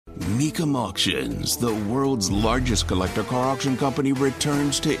Mecum Auctions, the world's largest collector car auction company,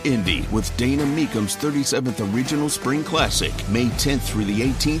 returns to Indy with Dana Mecum's 37th Original Spring Classic, May 10th through the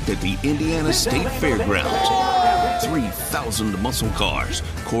 18th at the Indiana State Fairgrounds. 3,000 muscle cars,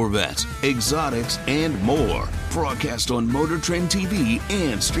 Corvettes, exotics, and more. Broadcast on Motor Trend TV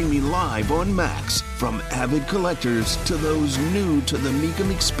and streaming live on Max. From avid collectors to those new to the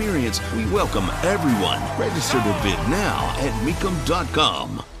Mecum experience, we welcome everyone. Register to bid now at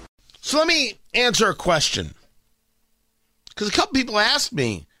Mecum.com. So let me answer a question. Because a couple people asked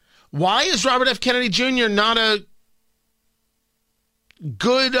me, why is Robert F. Kennedy Jr. not a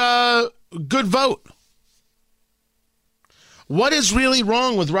good vote? What is really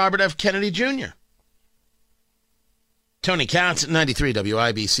wrong with Robert F. Kennedy Jr.? Tony Katz at 93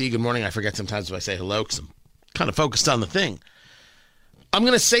 WIBC. Good morning. I forget sometimes if I say hello because I'm kind of focused on the thing. I'm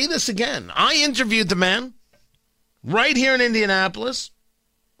going to say this again. I interviewed the man right here in Indianapolis.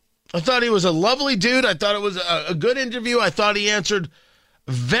 I thought he was a lovely dude. I thought it was a good interview. I thought he answered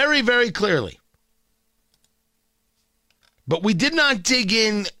very, very clearly. But we did not dig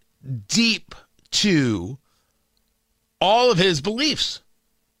in deep to all of his beliefs.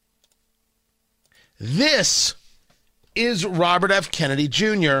 This is Robert F. Kennedy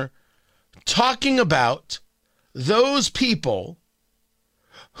Jr. talking about those people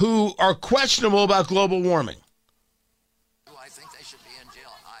who are questionable about global warming. I think they should be in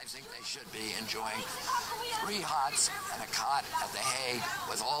jail. I think they should be enjoying 3 hots and a cot at The Hague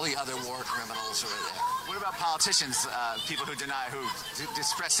with all the other war criminals who are there. What about politicians, people who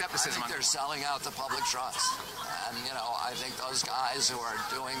express I skepticism? think they're selling out the public trust. And, I think those guys who are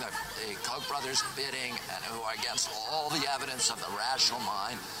doing the Koch brothers bidding and who are against all the evidence of the rational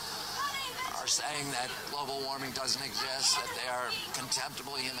mind are saying that global warming doesn't exist, that they are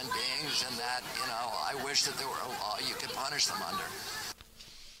contemptible human beings, and that, I wish that there were a law you could punish them under.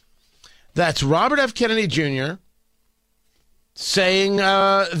 That's Robert F. Kennedy Jr. saying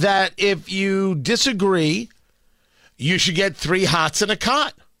that if you disagree, you should get 3 hots and a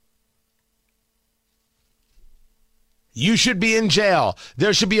cot. You should be in jail.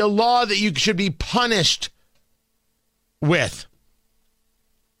 There should be a law that you should be punished with.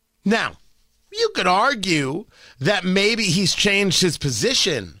 Now, you could argue that maybe he's changed his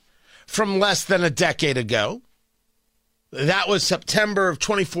position from less than a decade ago. That was September of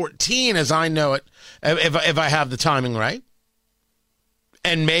 2014, as I know it, if I have the timing right.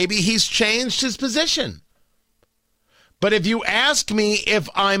 And maybe he's changed his position. But if you ask me if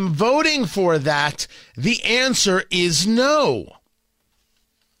I'm voting for that, the answer is no.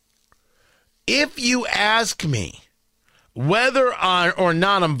 If you ask me whether or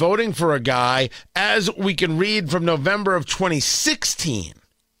not I'm voting for a guy, as we can read from November of 2016,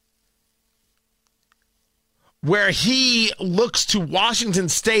 where he looks to Washington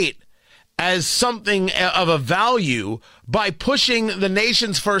State as something of a value by pushing the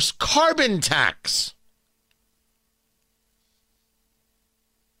nation's first carbon tax,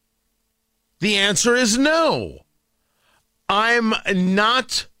 the answer is no. I'm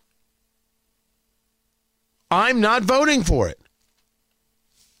not voting for it.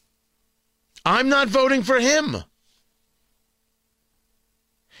 I'm not voting for him.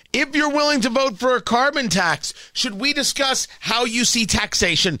 If you're willing to vote for a carbon tax, should we discuss how you see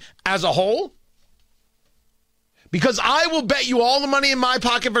taxation as a whole? Because I will bet you all the money in my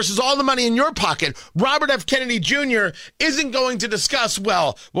pocket versus all the money in your pocket, Robert F. Kennedy Jr. isn't going to discuss,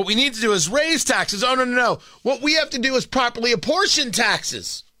 well, what we need to do is raise taxes. Oh, no. What we have to do is properly apportion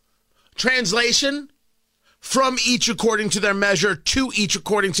taxes. Translation, from each according to their measure, to each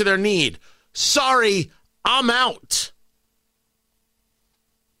according to their need. Sorry, I'm out.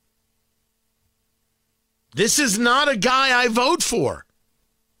 This is not a guy I vote for.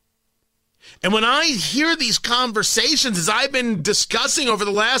 And when I hear these conversations, as I've been discussing over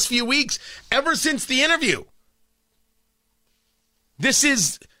the last few weeks, ever since the interview, this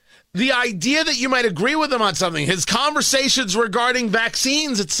is the idea that you might agree with him on something, his conversations regarding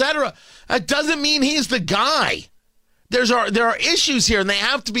vaccines, etc. That doesn't mean he's the guy. There are issues here, and they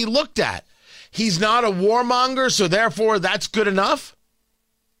have to be looked at. He's not a warmonger, so therefore that's good enough.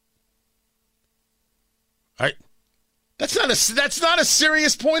 All right. That's not a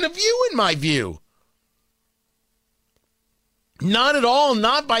serious point of view in my view. Not at all,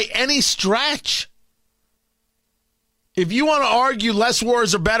 not by any stretch. If you want to argue less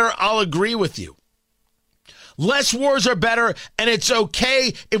wars are better, I'll agree with you. Less wars are better, and it's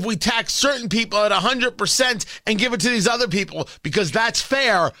okay if we tax certain people at 100% and give it to these other people because that's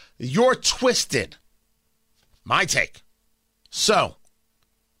fair. You're twisted. My take. So,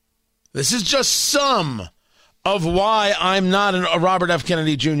 this is just some of why I'm not a Robert F.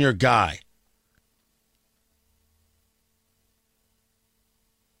 Kennedy Jr. guy.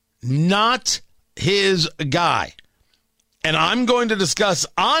 Not his guy. And I'm going to discuss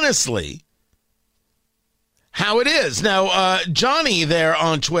honestly how it is. Now, Johnny there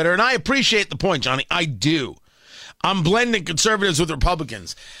on Twitter, and I appreciate the point, Johnny. I do. I'm blending conservatives with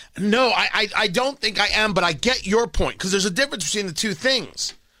Republicans. No, I don't think I am, but I get your point because there's a difference between the two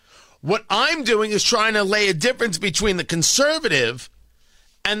things. What I'm doing is trying to lay a difference between the conservative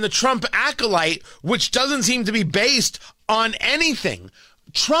and the Trump acolyte, which doesn't seem to be based on anything.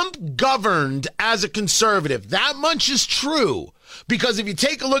 Trump governed as a conservative. That much is true. Because if you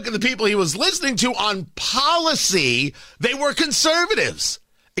take a look at the people he was listening to on policy, they were conservatives.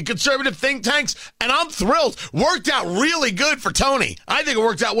 In conservative think tanks, and I'm thrilled. Worked out really good for Tony. I think it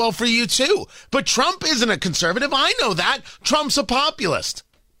worked out well for you too. But Trump isn't a conservative. I know that. Trump's a populist.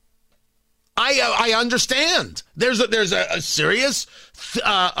 I understand. There's a serious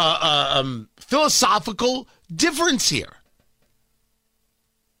philosophical difference here.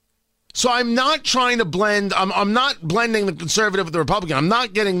 So I'm not trying to blend. I'm not blending the conservative with the Republican. I'm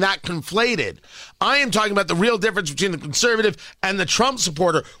not getting that conflated. I am talking about the real difference between the conservative and the Trump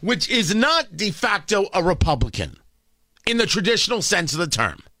supporter, which is not de facto a Republican in the traditional sense of the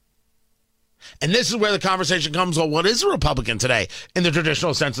term. And this is where the conversation comes, well, what is a Republican today in the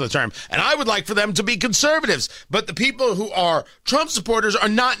traditional sense of the term? And I would like for them to be conservatives. But the people who are Trump supporters are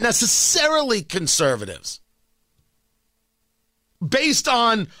not necessarily conservatives. Based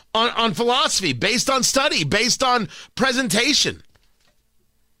on philosophy, based on study, based on presentation.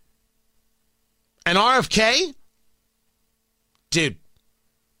 And RFK? Dude,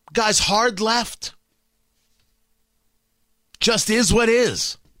 guy's hard left. Just is what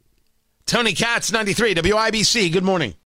is. Tony Katz, 93, WIBC, good morning.